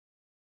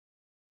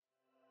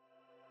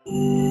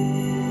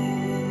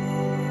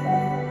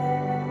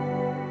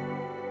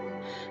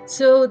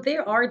So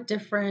there are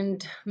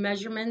different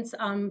measurements.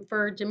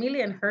 For Jamila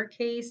in her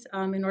case,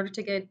 in order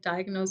to get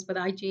diagnosed with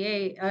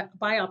IgA,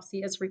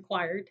 biopsy is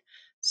required.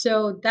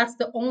 So that's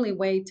the only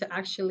way to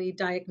actually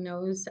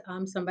diagnose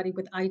somebody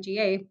with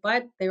IgA.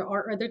 But there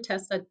are other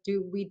tests that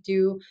do we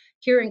do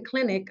here in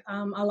clinic.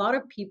 A lot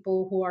of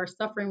people who are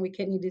suffering with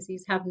kidney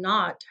disease have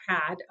not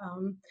had,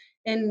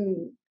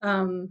 and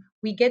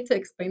we get to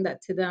explain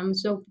that to them.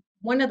 So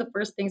one of the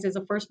first things is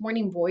a first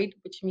morning void,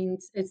 which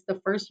means it's the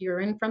first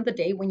urine from the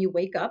day when you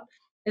wake up.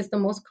 It's the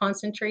most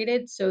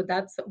concentrated. So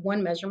that's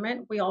one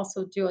measurement. We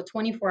also do a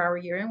 24-hour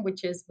urine,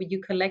 which is when you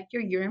collect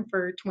your urine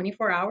for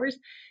 24 hours.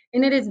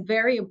 And it is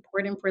very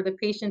important for the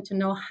patient to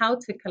know how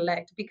to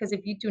collect because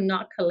if you do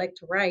not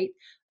collect right,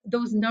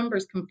 those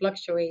numbers can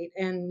fluctuate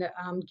and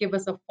give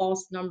us a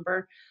false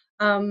number.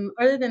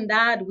 Other than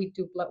that, we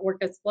do blood work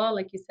as well.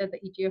 Like you said,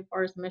 the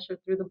eGFR is measured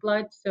through the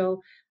blood.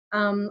 So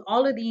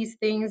all of these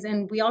things.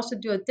 And we also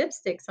do a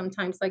dipstick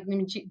sometimes, like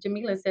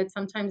Jamila said,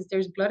 sometimes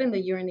there's blood in the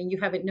urine and you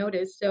haven't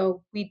noticed.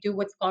 So we do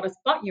what's called a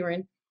spot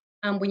urine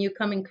when you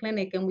come in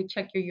clinic and we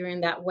check your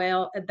urine that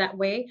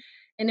way.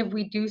 And if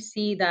we do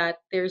see that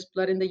there's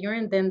blood in the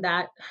urine, then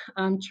that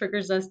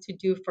triggers us to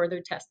do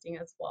further testing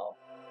as well.